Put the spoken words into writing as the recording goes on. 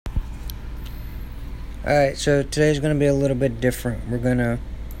Alright, so today's going to be a little bit different. We're going to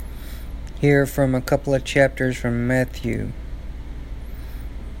hear from a couple of chapters from Matthew.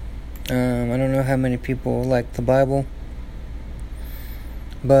 I don't know how many people like the Bible,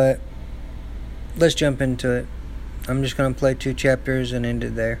 but let's jump into it. I'm just going to play 2 chapters and end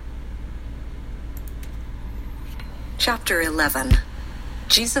it there. Chapter 11.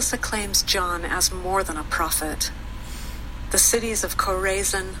 Jesus acclaims John as more than a prophet. The cities of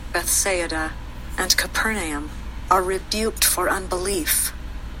Chorazin, Bethsaida, and Capernaum are rebuked for unbelief.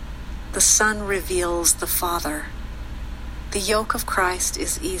 The Son reveals the Father. The yoke of Christ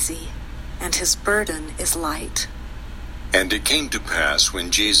is easy, and his burden is light. And it came to pass,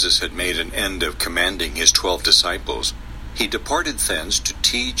 when Jesus had made an end of commanding his 12 disciples, he departed thence to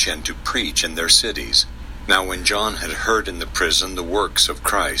teach and to preach in their cities. Now when John had heard in the prison the works of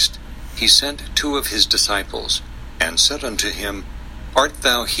Christ, he sent 2 of his disciples, and said unto him, Art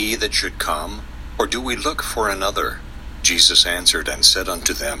thou he that should come, or do we look for another? Jesus answered and said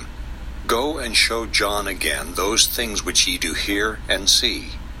unto them, Go and show John again those things which ye do hear and see.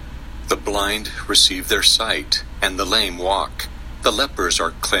 The blind receive their sight, and the lame walk. The lepers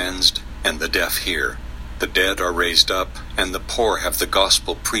are cleansed, and the deaf hear. The dead are raised up, and the poor have the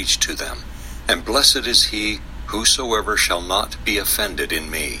gospel preached to them. And blessed is he whosoever shall not be offended in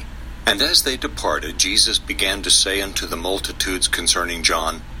me. And as they departed, Jesus began to say unto the multitudes concerning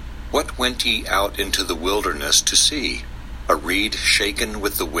John, What went ye out into the wilderness to see? A reed shaken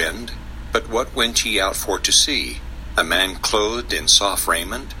with the wind? But what went ye out for to see? A man clothed in soft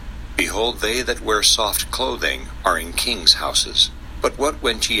raiment? Behold, they that wear soft clothing are in kings' houses. But what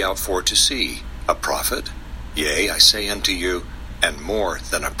went ye out for to see? A prophet? Yea, I say unto you, and more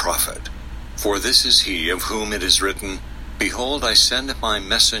than a prophet. For this is he of whom it is written, Behold, I send my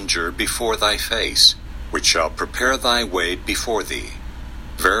messenger before thy face, which shall prepare thy way before thee.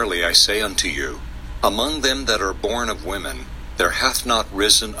 Verily I say unto you, among them that are born of women, there hath not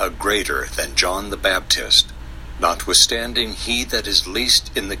risen a greater than John the Baptist. Notwithstanding, he that is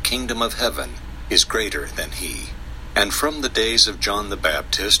least in the kingdom of heaven is greater than he. And from the days of John the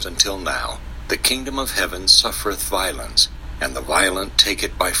Baptist until now, the kingdom of heaven suffereth violence, and the violent take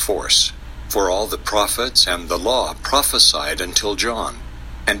it by force. For all the prophets and the law prophesied until John.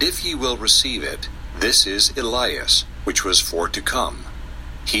 And if ye will receive it, this is Elias, which was for to come.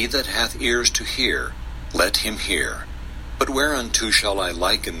 He that hath ears to hear, let him hear. But whereunto shall I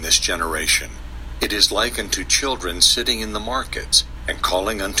liken this generation? It is like unto children sitting in the markets, and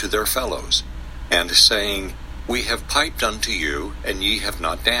calling unto their fellows, and saying, We have piped unto you, and ye have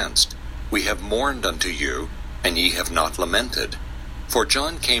not danced. We have mourned unto you, and ye have not lamented. For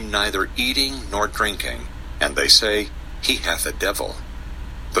John came neither eating nor drinking, and they say, He hath a devil.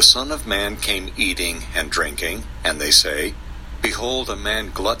 The Son of Man came eating and drinking, and they say, Behold, a man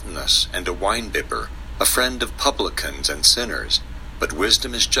gluttonous and a winebibber, a friend of publicans and sinners, but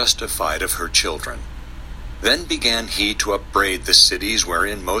wisdom is justified of her children. Then began he to upbraid the cities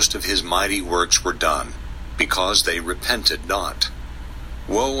wherein most of his mighty works were done, because they repented not.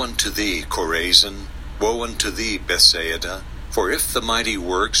 Woe unto thee, Chorazin! Woe unto thee, Bethsaida! For if the mighty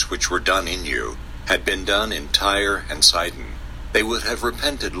works which were done in you had been done in Tyre and Sidon, they would have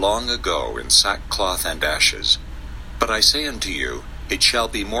repented long ago in sackcloth and ashes. But I say unto you, it shall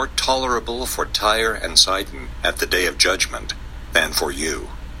be more tolerable for Tyre and Sidon at the day of judgment than for you.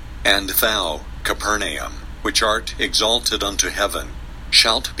 And thou, Capernaum, which art exalted unto heaven,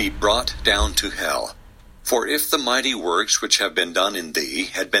 shalt be brought down to hell. For if the mighty works which have been done in thee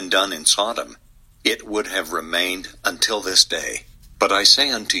had been done in Sodom, it would have remained until this day. But I say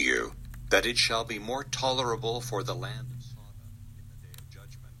unto you, that it shall be more tolerable for the land of Sodom in the day of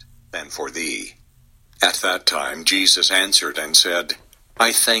judgment than for thee. At that time Jesus answered and said,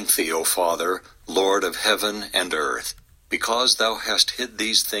 I thank thee, O Father, Lord of heaven and earth, because thou hast hid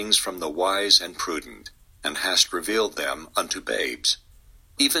these things from the wise and prudent, and hast revealed them unto babes.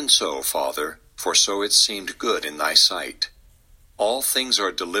 Even so, Father, for so it seemed good in thy sight. All things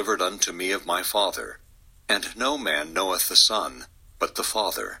are delivered unto me of my Father, and no man knoweth the Son, but the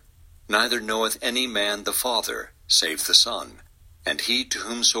Father. Neither knoweth any man the Father, save the Son, and he to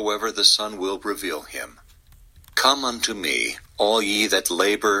whomsoever the Son will reveal him. Come unto me, all ye that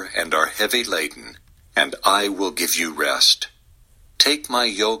labor and are heavy laden, and I will give you rest. Take my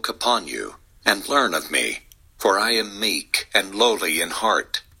yoke upon you, and learn of me, for I am meek and lowly in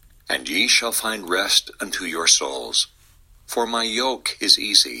heart, and ye shall find rest unto your souls. For my yoke is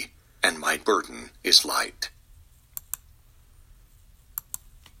easy, and my burden is light.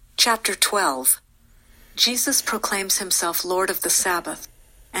 Chapter 12. Jesus proclaims himself Lord of the Sabbath,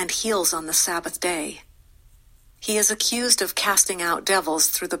 and heals on the Sabbath day. He is accused of casting out devils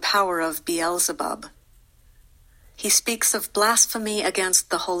through the power of Beelzebub. he speaks of blasphemy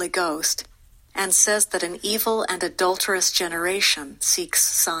against the Holy Ghost and says that an evil and adulterous generation seeks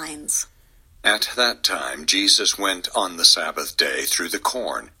signs. At that time Jesus went on the Sabbath day through the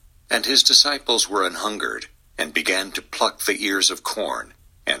corn, and his disciples were an-hungered, and began to pluck the ears of corn,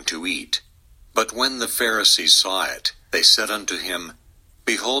 and to eat. But when the Pharisees saw it, they said unto him,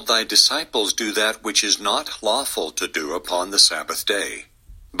 Behold, thy disciples do that which is not lawful to do upon the Sabbath day.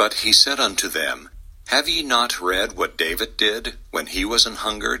 But he said unto them, Have ye not read what David did when he was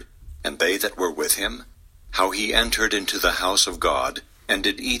an-hungered, and they that were with him? How he entered into the house of God, and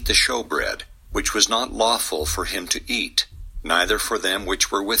did eat the showbread, which was not lawful for him to eat, neither for them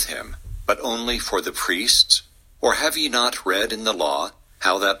which were with him, but only for the priests? Or have ye not read in the law,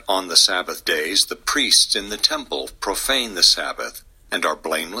 how that on the Sabbath days the priests in the temple profane the Sabbath, and are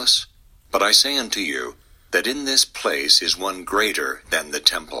blameless? But I say unto you, that in this place is one greater than the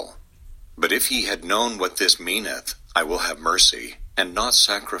temple. But if ye had known what this meaneth, I will have mercy, and not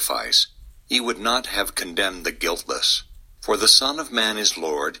sacrifice, ye would not have condemned the guiltless. For the Son of Man is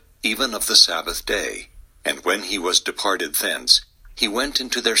Lord, even of the Sabbath day. And when he was departed thence, he went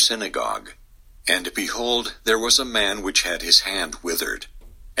into their synagogue. And behold, there was a man which had his hand withered.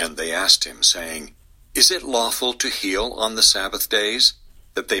 And they asked him, saying, Is it lawful to heal on the Sabbath days?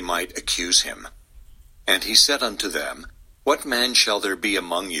 That they might accuse him. And he said unto them, What man shall there be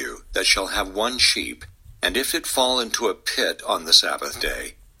among you that shall have one sheep, and if it fall into a pit on the Sabbath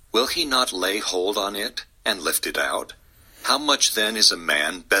day, will he not lay hold on it, and lift it out? How much then is a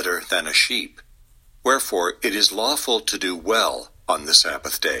man better than a sheep? Wherefore it is lawful to do well on the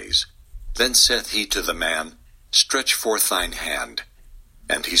Sabbath days. Then saith he to the man, Stretch forth thine hand.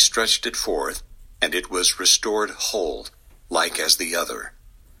 And he stretched it forth, and it was restored whole, like as the other.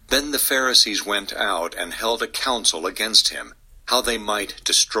 Then the Pharisees went out and held a council against him, how they might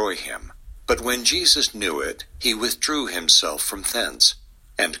destroy him. But when Jesus knew it, he withdrew himself from thence.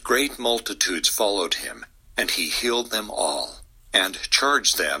 And great multitudes followed him, and he healed them all, and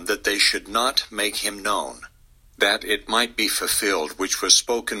charged them that they should not make him known, that it might be fulfilled which was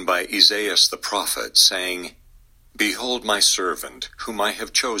spoken by Esaias the prophet, saying, Behold my servant, whom I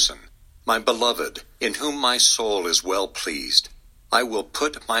have chosen, my beloved, in whom my soul is well pleased. I will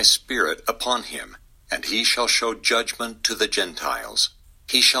put my spirit upon him, and he shall show judgment to the Gentiles.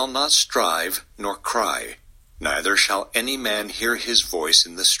 He shall not strive nor cry, neither shall any man hear his voice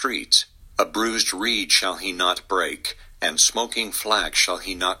in the streets. A bruised reed shall he not break, and smoking flax shall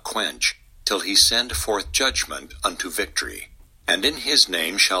he not quench, till he send forth judgment unto victory. And in his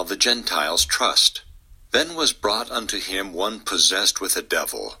name shall the Gentiles trust. Then was brought unto him one possessed with a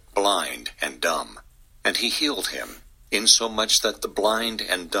devil, blind and dumb. And he healed him, insomuch that the blind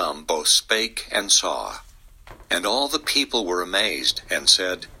and dumb both spake and saw. And all the people were amazed, and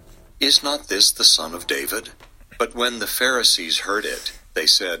said, Is not this the son of David? But when the Pharisees heard it, they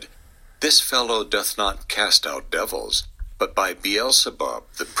said, This fellow doth not cast out devils, but by Beelzebub,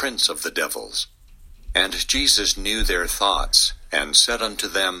 the prince of the devils. And Jesus knew their thoughts, and said unto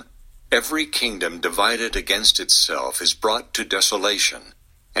them, Every kingdom divided against itself is brought to desolation,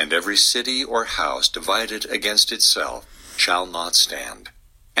 and every city or house divided against itself shall not stand.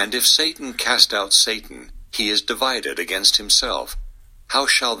 And if Satan cast out Satan, he is divided against himself. How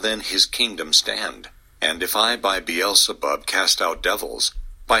shall then his kingdom stand? And if I by Beelzebub cast out devils,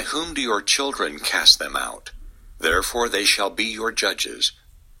 by whom do your children cast them out? Therefore they shall be your judges.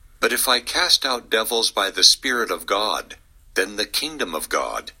 But if I cast out devils by the Spirit of God, then the kingdom of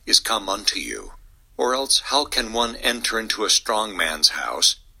God is come unto you. Or else how can one enter into a strong man's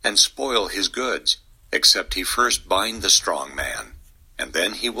house, and spoil his goods, except he first bind the strong man, and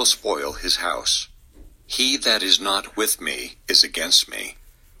then he will spoil his house? He that is not with me is against me,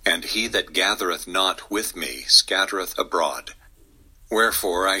 and he that gathereth not with me scattereth abroad.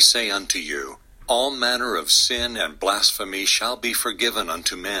 Wherefore I say unto you, all manner of sin and blasphemy shall be forgiven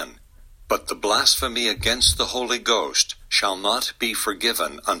unto men, but the blasphemy against the Holy Ghost shall not be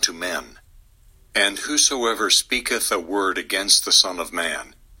forgiven unto men. And whosoever speaketh a word against the Son of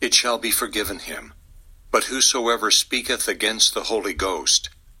Man, it shall be forgiven him. But whosoever speaketh against the Holy Ghost,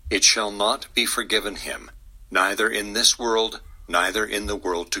 it shall not be forgiven him, neither in this world, neither in the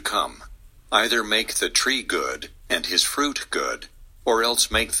world to come. Either make the tree good, and his fruit good, or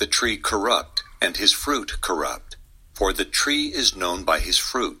else make the tree corrupt, and his fruit corrupt. For the tree is known by his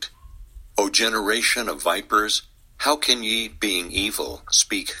fruit. O generation of vipers, how can ye, being evil,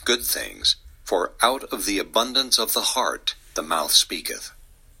 speak good things? For out of the abundance of the heart the mouth speaketh.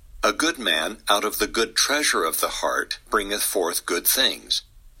 A good man out of the good treasure of the heart bringeth forth good things,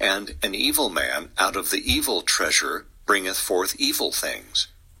 and an evil man out of the evil treasure bringeth forth evil things.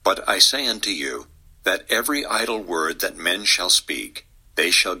 But I say unto you, that every idle word that men shall speak,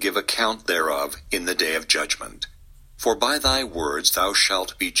 they shall give account thereof in the day of judgment. For by thy words thou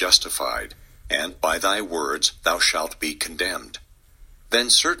shalt be justified, and by thy words thou shalt be condemned. Then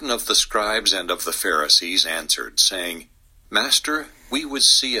certain of the scribes and of the Pharisees answered, saying, Master, we would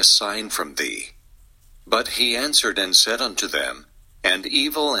see a sign from thee. But he answered and said unto them, An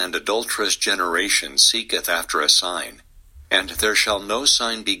evil and adulterous generation seeketh after a sign, and there shall no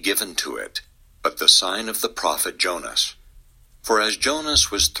sign be given to it, but the sign of the prophet Jonas. For as Jonas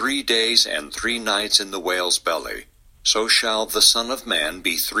was 3 days and 3 nights in the whale's belly, so shall the Son of Man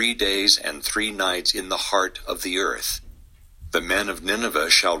be 3 days and 3 nights in the heart of the earth. The men of Nineveh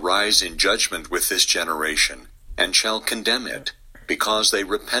shall rise in judgment with this generation, and shall condemn it, because they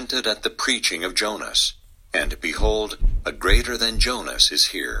repented at the preaching of Jonas. And behold, a greater than Jonas is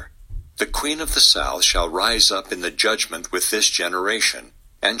here. The queen of the south shall rise up in the judgment with this generation,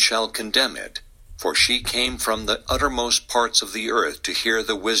 and shall condemn it, for she came from the uttermost parts of the earth to hear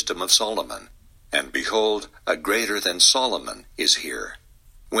the wisdom of Solomon. And behold, a greater than Solomon is here.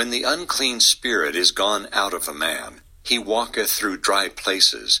 When the unclean spirit is gone out of a man, he walketh through dry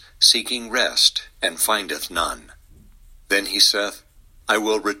places, seeking rest, and findeth none. Then he saith, I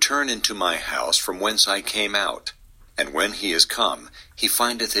will return into my house from whence I came out. And when he is come, he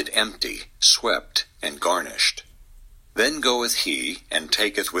findeth it empty, swept, and garnished. Then goeth he, and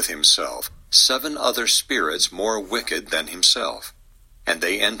taketh with himself 7 other spirits more wicked than himself. And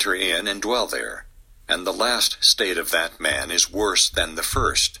they enter in and dwell there. And the last state of that man is worse than the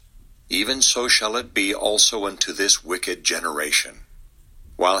first. Even so shall it be also unto this wicked generation.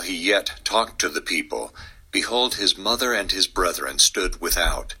 While he yet talked to the people, behold, his mother and his brethren stood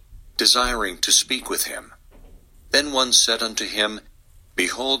without, desiring to speak with him. Then one said unto him,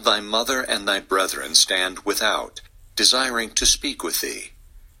 Behold, thy mother and thy brethren stand without, desiring to speak with thee.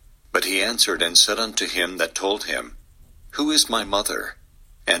 But he answered and said unto him that told him, Who is my mother,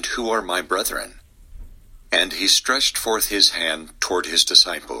 and who are my brethren? And he stretched forth his hand toward his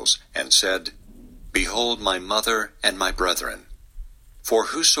disciples, and said, Behold my mother and my brethren. For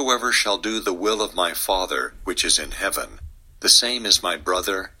whosoever shall do the will of my Father which is in heaven, the same is my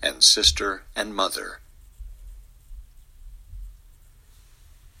brother and sister and mother.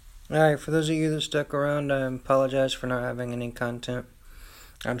 Alright, for those of you that stuck around, I apologize for not having any content.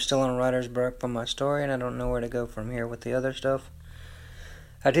 I'm still on writer's block for my story, and I don't know where to go from here with the other stuff.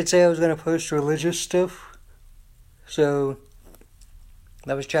 I did say I was going to post religious stuff. So,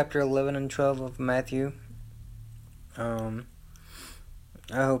 that was chapter 11 and 12 of Matthew. I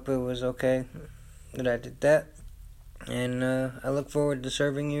hope it was okay that I did that. And I look forward to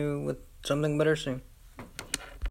serving you with something better soon.